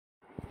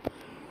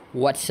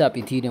What's up,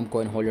 Ethereum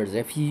coin holders?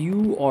 If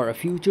you are a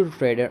future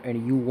trader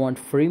and you want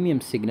premium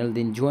signal,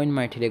 then join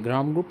my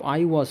Telegram group.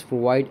 I was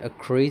provide a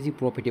crazy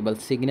profitable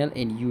signal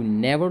and you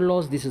never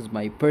lost. This is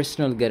my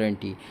personal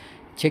guarantee.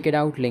 Check it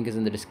out, link is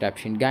in the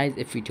description. Guys,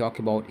 if we talk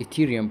about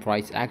Ethereum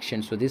price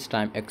action, so this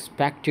time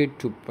expected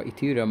to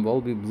Ethereum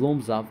will be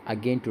blooms up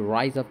again to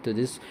rise up to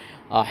this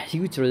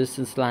huge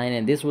resistance line,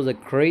 and this was a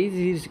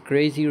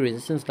crazy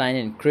resistance line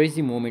and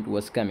crazy movement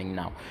was coming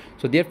now.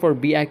 So therefore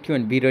be active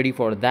and be ready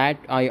for that.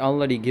 I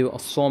already give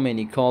so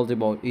many calls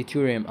about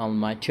Ethereum on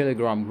my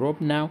Telegram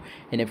group now,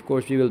 and of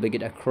course we will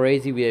get a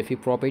crazy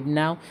VIP profit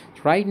now.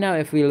 Right now,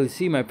 if we will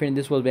see, my friend,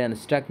 this will be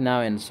unstuck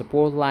now in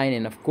support line,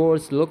 and of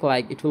course look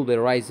like it will be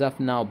rise up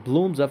now,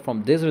 blooms up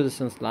from this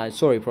resistance line,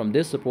 sorry, from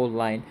this support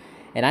line.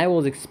 And I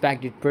was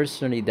expected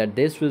personally that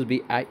this will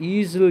be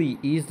easily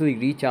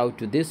reach out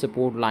to this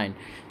support line.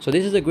 So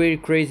this is a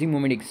great crazy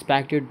movement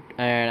expected,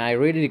 and I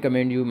really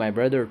recommend you, my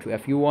brother, to,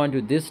 if you want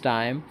to this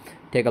time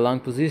take a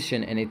long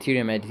position in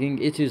Ethereum. I think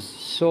it is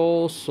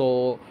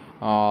so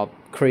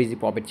crazy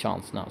profit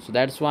chance now. So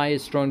that's why I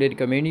strongly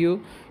recommend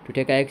you to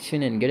take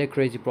action and get a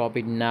crazy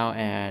profit now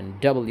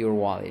and double your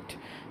wallet.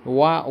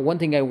 One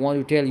thing I want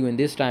to tell you in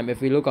this time,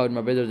 if we look out,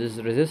 my brother, this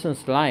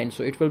resistance line,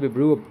 so it will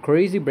be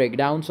crazy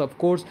breakdown. So of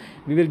course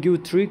we will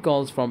give 3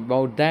 calls from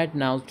about that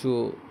now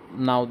to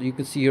now. You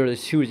can see here the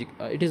huge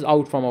it is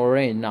out from our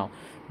range now.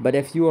 But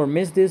if you are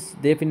missed this,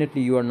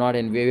 definitely you are not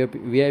in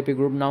VIP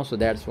group now. So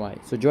that's why.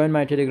 So join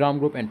my Telegram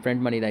group and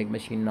print money like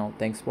machine now.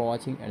 Thanks for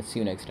watching and see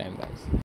you next time, guys.